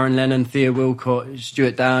had Aaron Lennon, Theo Wilcott,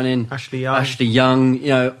 Stuart Downing, Ashley Young.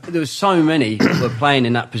 There was so many that were playing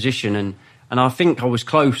in that position, and I think I was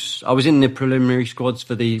close. I was in the preliminary squads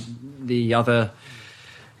for the other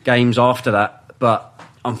games after that, but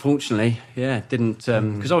unfortunately, didn't,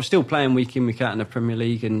 because I was still playing week in, week out in the Premier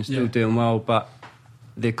League and still doing well, but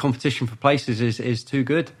the competition for places is too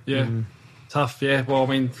good. Yeah. Tough, yeah. Well, I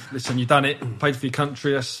mean, listen, you've done it, played for your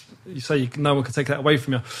country. You say no one can take that away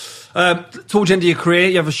from you. Towards the end of your career,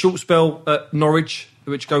 you have a short spell at Norwich,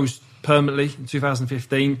 which goes permanently in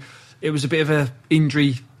 2015. It was a bit of an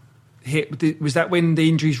injury hit. Was that when the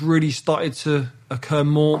injuries really started to occur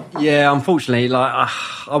more? Yeah, unfortunately, like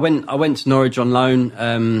I went to Norwich on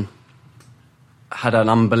loan. Had an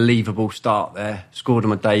unbelievable start there. Scored on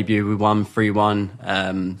my debut. We won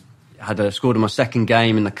 3-1. Scored on my second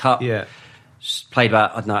game in the cup. Yeah. Played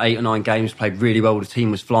about 8 or 9 games. Played really well. The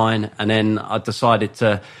team was flying, and then I decided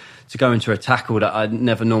to go into a tackle that I'd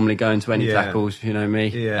never normally go into any tackles, you know me.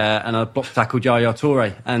 Yeah. And I block tackled Yaya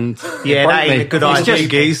Toure, and that ain't a good idea,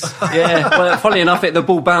 geez. Well, funnily enough, the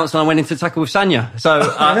ball bounced and I went into tackle with Sanya. So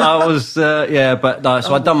I was, so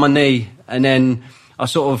I'd done my knee, and then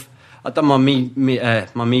I'd done my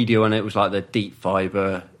medial, and it was like the deep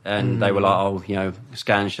fibre, and they were like,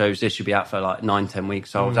 scan shows this should be out for like 9-10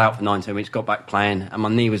 weeks. So I was out for 9-10 weeks, got back playing, and my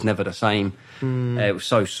knee was never the same. It was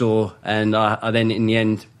so sore, and I then in the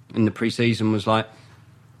end, in the pre-season, was like,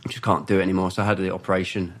 I just can't do it anymore. So I had the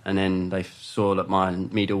operation, and then they saw that my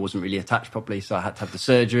medial wasn't really attached properly, so I had to have the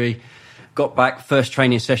surgery. Got back, first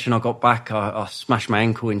training session I got back, I smashed my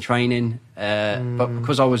ankle in training, but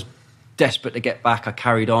because I was desperate to get back, I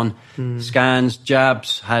carried on. Scans,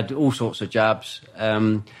 jabs, had all sorts of jabs.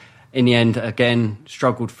 In the end, again,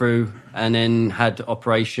 struggled through, and then had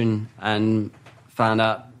operation, and found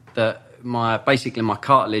out that my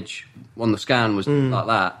cartilage on the scan was like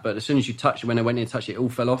that, but as soon as you touch it, when I went in to touch it, it all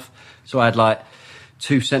fell off. So I had like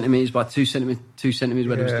 2 centimetres by 2 centimetres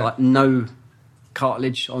where there was like no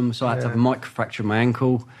cartilage on, so I had to have a microfracture of my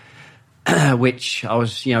ankle, which I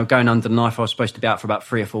was, going under the knife. I was supposed to be out for about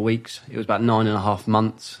 3 or 4 weeks. It was about 9.5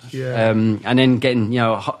 months. And then getting,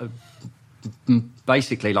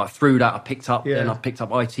 basically like through that I picked up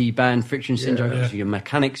IT band, friction syndrome. So your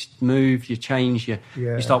mechanics move, you change, you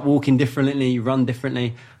start walking differently, you run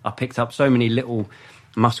differently. I picked up so many little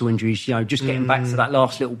muscle injuries, just getting back to that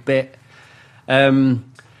last little bit.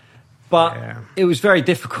 But it was very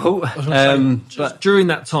difficult. During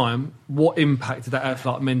that time, what impact did that have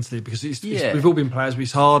like mentally? Because we've all been players,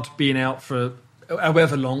 it's hard being out for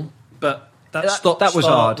however long, but that was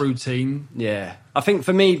hard routine. Yeah. I think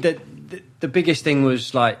for me that the biggest thing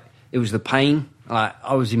was like it was the pain. Like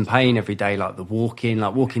I was in pain every day, like walking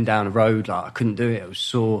down the road, like I couldn't do it. It was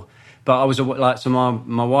sore. But I was like, so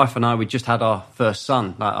my wife and I, we just had our first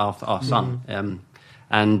son, like our son,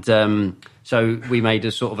 so we made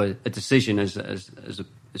a sort of a decision as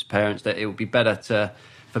parents that it would be better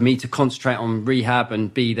for me to concentrate on rehab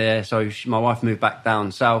and be there. So my wife moved back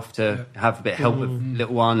down south to have a bit of help with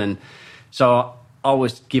little one, and so I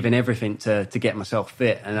was giving everything to get myself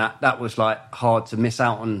fit, and that was like hard to miss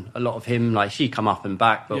out on a lot of him. Like she come up and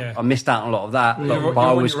back, but I missed out on a lot of that. But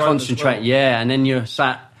I was concentrating, and then you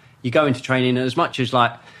go into training as much as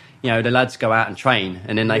like, you know, the lads go out and train,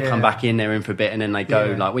 and then they come back in, they're in for a bit, and then they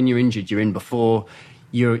go. Like when you're injured, you're in before.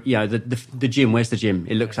 The gym. Where's the gym?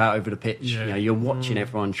 It looks out over the pitch. You know, you're watching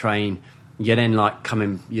everyone train. You're then like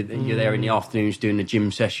coming. You're there in the afternoons doing the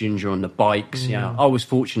gym sessions. You're on the bikes. You know, I was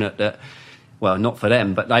fortunate that. Well, not for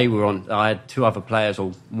them, but they were on. I had two other players,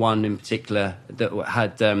 or one in particular that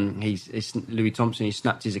had. He's Louis Thompson. He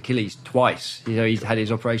snapped his Achilles twice. You know, he's had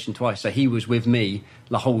his operation twice, so he was with me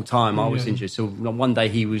the whole time I was injured. So one day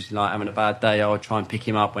he was like having a bad day, I would try and pick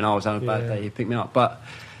him up. When I was having a bad day, he'd pick me up. But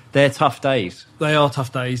they're tough days. They are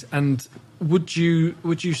tough days. And would you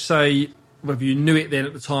say, whether you knew it then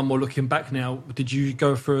at the time or looking back now, did you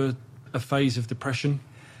go through a phase of depression?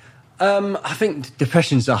 I think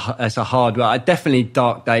depression's a hard one. Definitely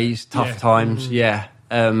dark days, tough times. You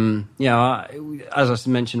know, as I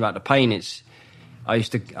mentioned about the pain, I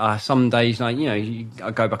used to some days, like, you know,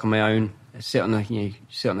 I go back on my own, sit on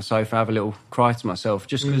the sofa, have a little cry to myself,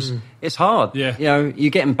 just because it's hard. You know, you're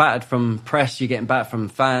getting battered from press, you're getting battered from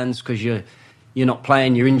fans because you're not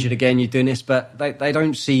playing, you're injured again, you're doing this, but they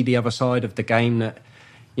don't see the other side of the game. That,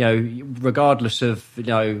 you know, regardless of, you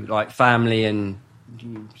know, like family and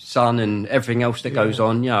son and everything else that goes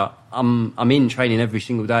on, I'm in training every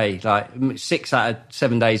single day. Like 6 out of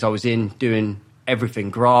 7 days I was in doing everything,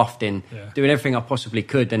 grafting, doing everything I possibly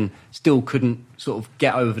could, and still couldn't sort of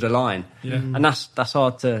get over the line. And that's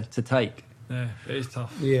hard to take. Yeah, it is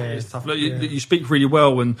tough. It is tough. Look, you speak really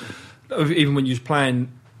well, and even when you was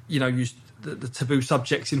playing, you know, the taboo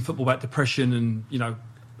subjects in football about depression and, you know,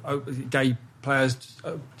 gay players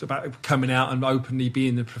about coming out and openly being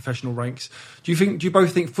in the professional ranks. Do you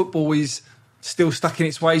both think football is still stuck in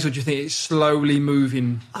its ways, or do you think it's slowly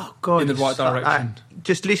moving in the right direction?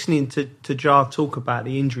 Just listening to Jar talk about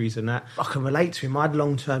the injuries and that, I can relate to him. I had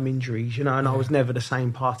long-term injuries, you know, and I was never the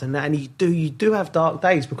same part and that. And you do have dark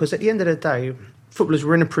days, because at the end of the day, footballers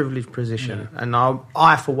were in a privileged position, and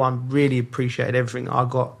I for one really appreciated everything I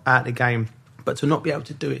got out of the game, but to not be able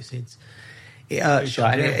to do it since. It hurts you,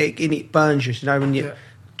 and it burns you. You know, when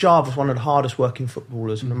Jarvis, one of the hardest working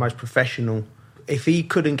footballers and the most professional. If he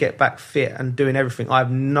couldn't get back fit and doing everything, I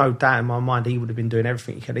have no doubt in my mind he would have been doing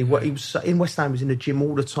everything he could. He was in West Ham. He was in the gym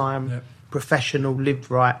all the time, professional, lived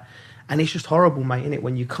right, and it's just horrible, mate, isn't it?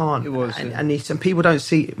 When you can't. It was, and people don't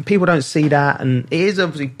see that, and it is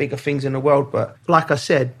obviously bigger things in the world. But like I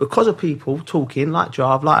said, because of people talking like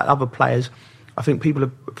Jarv, like other players, I think people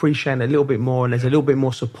are appreciating it a little bit more, and there's a little bit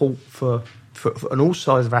more support for on all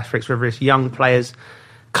sides of aspects, whether it's young players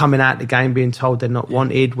coming out the game being told they're not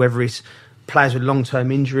wanted, whether it's players with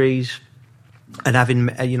long-term injuries and having,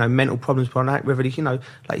 you know, mental problems behind that, whether it's, you know,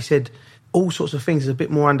 like you said, all sorts of things. There's a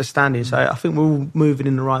bit more understanding. So I think we're all moving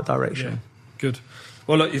in the right direction. Yeah, good.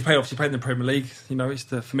 Well, look, you've obviously played in the Premier League. You know, it's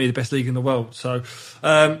for me the best league in the world. So,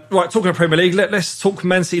 right, talking of Premier League, let's talk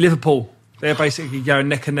Man City, Liverpool. They're basically going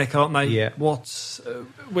neck and neck, aren't they? Yeah.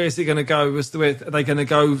 Where's it going to go? Are they going to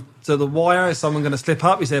go to the wire? Is someone going to slip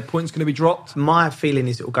up? Is their points going to be dropped? My feeling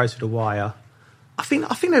is it will go to the wire. I think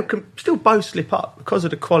they can still both slip up because of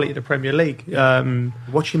the quality of the Premier League.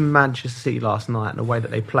 Watching Manchester City last night and the way that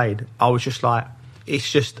they played, I was just like,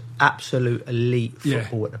 it's just absolute elite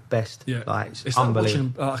football at the best. Yeah. Like, it's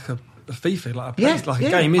unbelievable. Like watching a FIFA, like a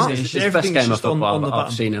game, isn't it? It's the best game of football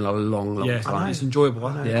I've seen in a long time. I know, it's enjoyable.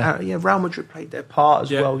 I know. Real Madrid played their part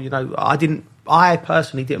as well. You know, I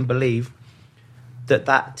personally didn't believe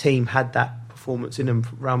that team had that performance in them.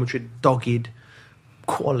 Real Madrid, dogged,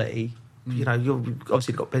 quality. You know, you've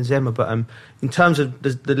obviously got Benzema, but in terms of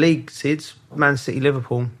the league, Sids, Man City,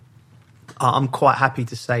 Liverpool, I'm quite happy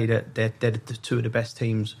to say that they're the two of the best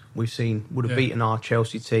teams we've seen. Would have beaten our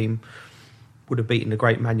Chelsea team, would have beaten the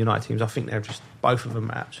great Man United teams. I think they're just, both of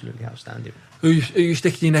them are absolutely outstanding. Who are you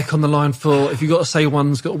sticking your neck on the line for? If you've got to say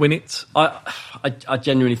one's got to win it? I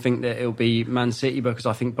genuinely think that it'll be Man City, because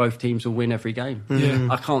I think both teams will win every game. Yeah.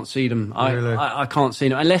 I can't see them. Really? I can't see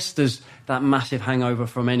them unless there's that massive hangover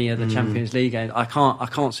from any of the Champions League games. I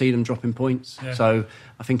can't see them dropping points. Yeah. So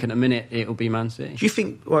I think in a minute it'll be Man City. Do you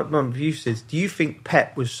think, what Mum you said? Do you think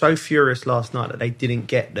Pep was so furious last night that they didn't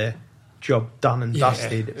get the job done and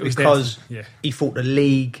dusted because he thought the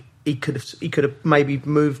league he could have maybe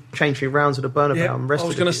changed 3 rounds of the Bernabeu and rested. I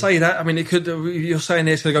was going to say that. I mean, it could. You're saying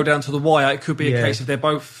it's going to go down to the wire. It could be a case of they're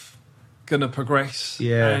both going to progress.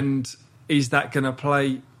 Yeah. And is that going to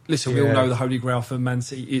play? Listen, we all know the holy grail for Man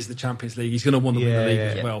City is the Champions League. He's going to want to win the league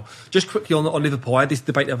as well. Just quickly on Liverpool, I had this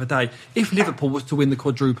debate the other day. If Liverpool was to win the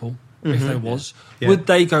quadruple, if there was, would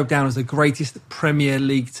they go down as the greatest Premier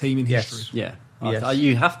League team in history? Yeah.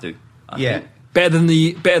 You have to. I think. Better than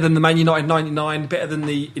the Man United 99, better than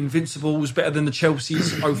the Invincibles, better than the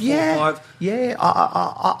Chelsea's 045. Yeah,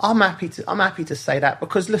 I'm happy to say that,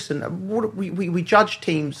 because listen, we judge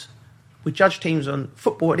teams. We judge teams on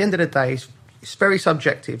football. At the end of the day, it's very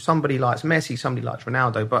subjective. Somebody likes Messi, somebody likes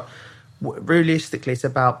Ronaldo, but realistically, it's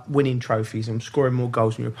about winning trophies and scoring more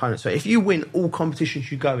goals than your opponent. So if you win all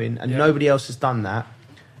competitions you go in and nobody else has done that,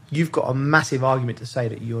 you've got a massive argument to say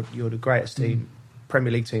that you're the greatest team,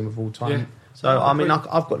 Premier League team of all time. Yeah. So I mean, I've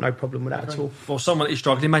got no problem with that at all. Well, someone is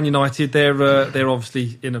struggling. Man United, they're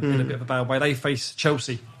obviously in a bit of a bad way. They face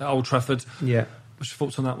Chelsea at Old Trafford. Yeah, what's your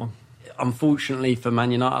thoughts on that one? Unfortunately for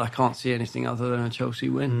Man United, I can't see anything other than a Chelsea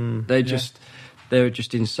win. They're just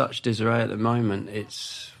in such disarray at the moment.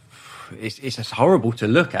 It's just horrible to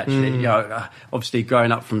look, actually. You know, obviously,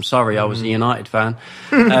 growing up from Surrey, I was a United fan.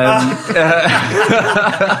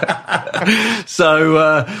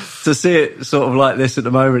 So to see it sort of like this at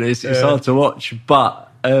the moment, it's hard to watch.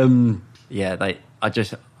 But I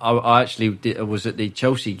actually was at the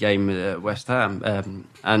Chelsea game at West Ham,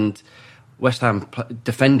 and West Ham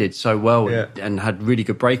defended so well and had really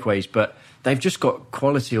good breakaways, but they've just got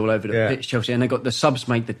quality all over the pitch, Chelsea, and they've got the subs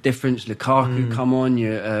make the difference. Lukaku come on,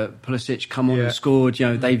 Pulisic come on and scored. You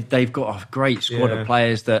know, they've got a great squad of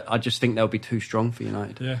players that I just think they'll be too strong for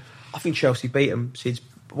United. Yeah, I think Chelsea beat them.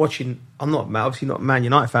 I'm obviously not a Man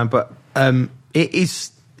United fan, but it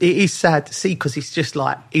is sad to see, because it's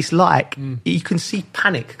like you can see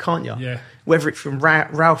panic, can't you? Yeah. Whether it's from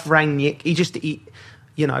Ralph Rangnick,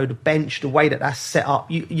 the bench, the way that's set up.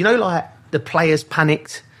 You know, like the players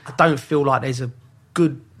panicked. I don't feel like there's a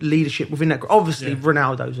good leadership within that. Obviously,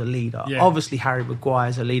 Ronaldo's a leader. Yeah. Obviously, Harry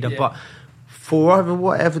Maguire's a leader. Yeah. But for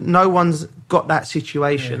whatever, no one's got that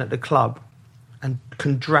situation at the club and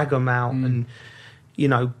can drag them out and,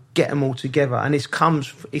 get them all together. And it's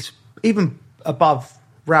even above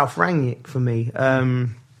Ralph Rangnick for me.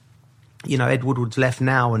 Ed Woodward's left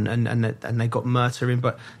now and they got Murta in,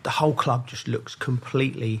 but the whole club just looks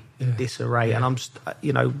completely in disarray. Yeah. And I'm just,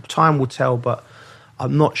 time will tell, but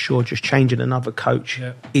I'm not sure just changing another coach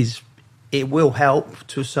it will help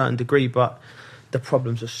to a certain degree, but the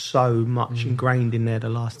problems are so much ingrained in there the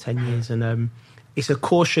last 10 years. And it's a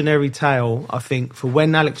cautionary tale, I think, for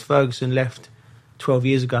when Alex Ferguson left 12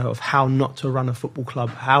 years ago, of how not to run a football club,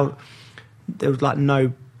 how there was like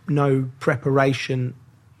no preparation.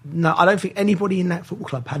 No, I don't think anybody in that football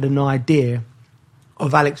club had an idea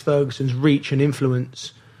of Alex Ferguson's reach and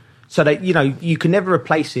influence. So that, you can never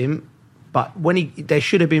replace him. But when there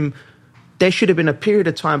should have been a period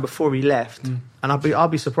of time before he left, and I'll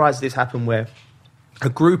be surprised if this happened, where a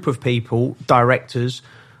group of people, directors,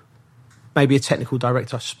 maybe a technical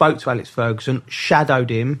director, spoke to Alex Ferguson, shadowed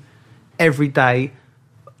him every day,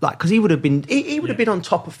 like, because he would have been on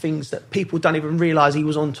top of things that people don't even realise he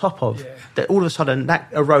was on top of. Yeah. That all of a sudden that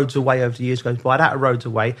erodes away over the years goes by. That erodes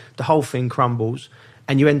away, the whole thing crumbles,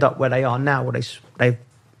 and you end up where they are now, where they've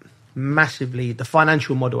massively, the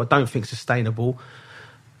financial model I don't think sustainable.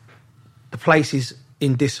 The place is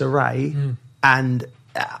in disarray, and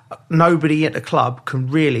nobody at the club can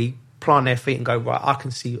really plant their feet and go, right, I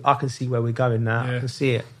can see where we're going now. I can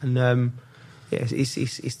see it, and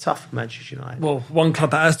it's tough for Manchester United. Well, one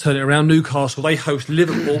club that has turned it around, Newcastle, they host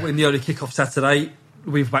Liverpool in the early kick-off Saturday.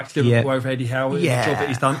 We've backed Liverpool over Eddie Howe. The job that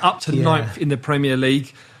he's done, up to 9th in the Premier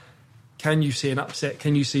League. Can you see an upset?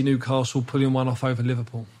 Can you see Newcastle pulling one off over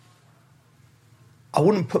Liverpool? I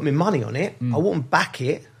wouldn't put my money on it. I wouldn't back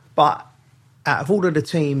it. But out of all of the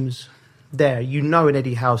teams there, an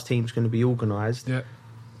Eddie Howe's team's going to be organised. Yeah.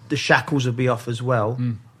 The shackles will be off as well.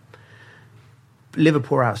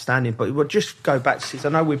 Liverpool are outstanding. But we'll just go back to this. I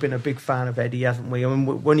know we've been a big fan of Eddie, haven't we? I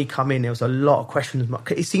mean, when he come in, there was a lot of questions.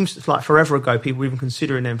 It seems like forever ago people were even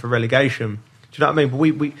considering them for relegation. Do you know what I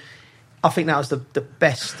mean? But I think that was the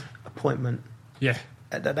best appointment. Yeah.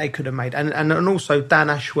 That they could have made, and also Dan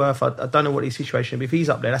Ashworth. I don't know what his situation is, but if he's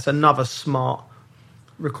up there, that's another smart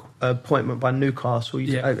appointment by Newcastle.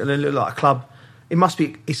 They look like a club.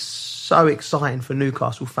 It's so exciting for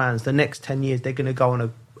Newcastle fans. The next 10 years, they're going to go on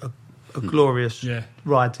a glorious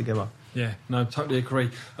ride together. Yeah, no, totally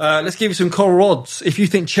agree. Let's give you some Coral odds. If you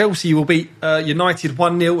think Chelsea will beat United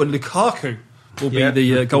 1-0 and Lukaku will be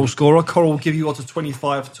the goal scorer, Coral will give you odds of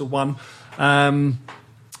 25-1.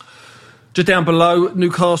 Just down below,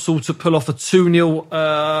 Newcastle to pull off a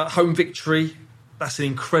 2-0 home victory. That's an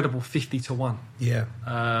incredible 50-1.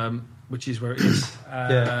 Yeah. Which is where it is.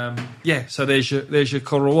 So there's your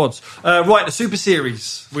Coral odds. Right, the Super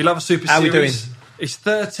Series. We love a Super Series. How are we doing? It's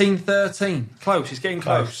 13-13. Close. It's getting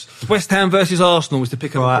close. West Ham versus Arsenal is the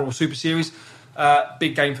pick of the Coral Super Series.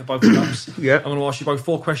 Big game for both clubs. Yeah. I'm going to ask you both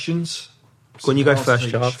 4 questions. When you go first,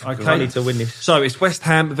 Jarv. Okay. I need to win this. So it's West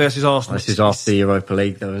Ham versus Arsenal. This is after the Europa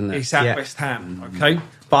League, though, isn't it? It's at West Ham. Okay.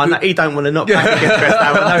 But I know he don't want to knock back against West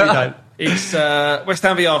Ham. I know he don't. It's West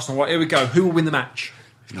Ham v Arsenal. Right, here we go. Who will win the match?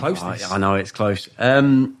 It's close. I know it's close.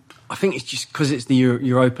 I think it's just because it's the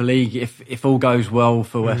Europa League. If all goes well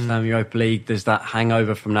for West Ham Europa League, there's that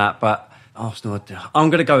hangover from that. But Arsenal,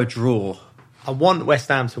 I'm going to go a draw. I want West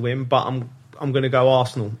Ham to win, but I'm going to go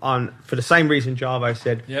Arsenal. For the same reason Jarvo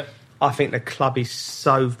said. Yep. I think the club is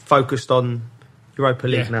so focused on Europa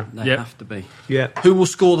League now. They have to be. Yeah. Who will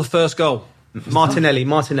score the first goal? Martinelli.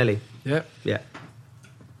 Yeah. Yeah.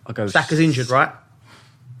 I'll go. Saka's injured, right?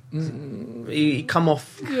 He come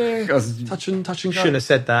off. Yeah. Touch and go. Shouldn't have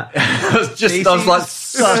said that. I was like,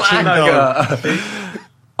 such a no.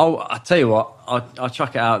 I'll tell you what. I'll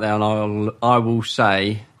chuck it out there, and I will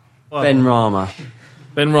say Ben Rama.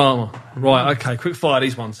 Ben Rama. Right. Okay. Quick fire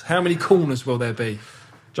these ones. How many corners will there be?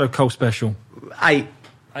 Joe Cole special. 8.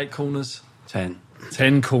 8 corners. 10.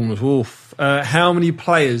 10 corners. Oof. How many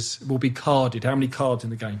players will be carded? How many cards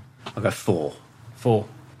in the game? I'll go 4. 4.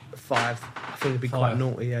 5. I think it'd be quite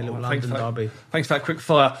naughty, a little London derby. Thanks for that quick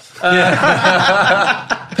fire.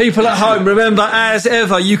 People at home, remember, as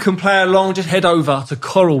ever, you can play along. Just head over to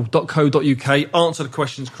coral.co.uk, answer the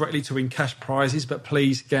questions correctly to win cash prizes, but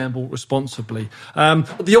please gamble responsibly.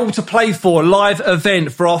 The All to Play For live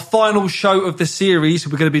event for our final show of the series.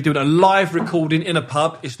 We're going to be doing a live recording in a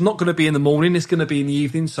pub. It's not going to be in the morning, it's going to be in the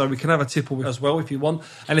evening, so we can have a tipple as well if you want.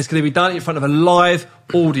 And it's going to be done in front of a live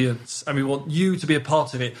audience, and we want you to be a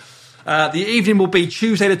part of it. The evening will be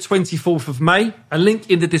Tuesday the 24th of May. A link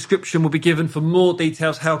in the description will be given for more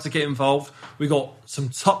details how to get involved. We've got some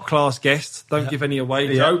top class guests. Don't give any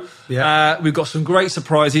away, Joe. We've got some great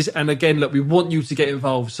surprises. And again, look, we want you to get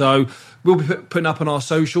involved. So we'll be putting up on our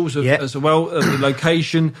socials as well the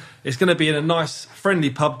location. It's going to be in a nice, friendly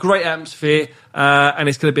pub, great atmosphere, and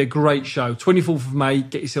it's going to be a great show. 24th of May,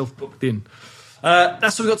 get yourself booked in.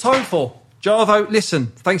 That's what we've got time for. Jarvo, listen,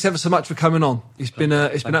 thanks ever so much for coming on. It's been an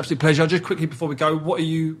absolute pleasure. Just quickly before we go,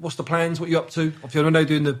 what's the plans? What are you up to? Obviously, I know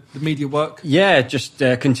doing the media work. Yeah, just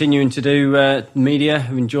continuing to do media.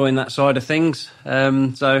 I'm enjoying that side of things.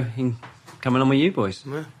 So coming on with you boys.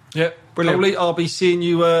 Yeah, brilliant. Coley, I'll be seeing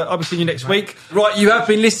you next week. Right, you have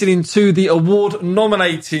been listening to the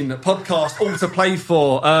award-nominating podcast All to Play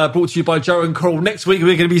For, brought to you by Joe and Coral. Next week,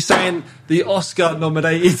 we're going to be saying the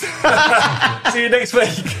Oscar-nominated. See you next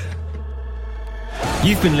week.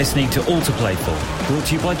 You've been listening to All to Play For, brought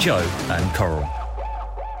to you by Joe and Coral.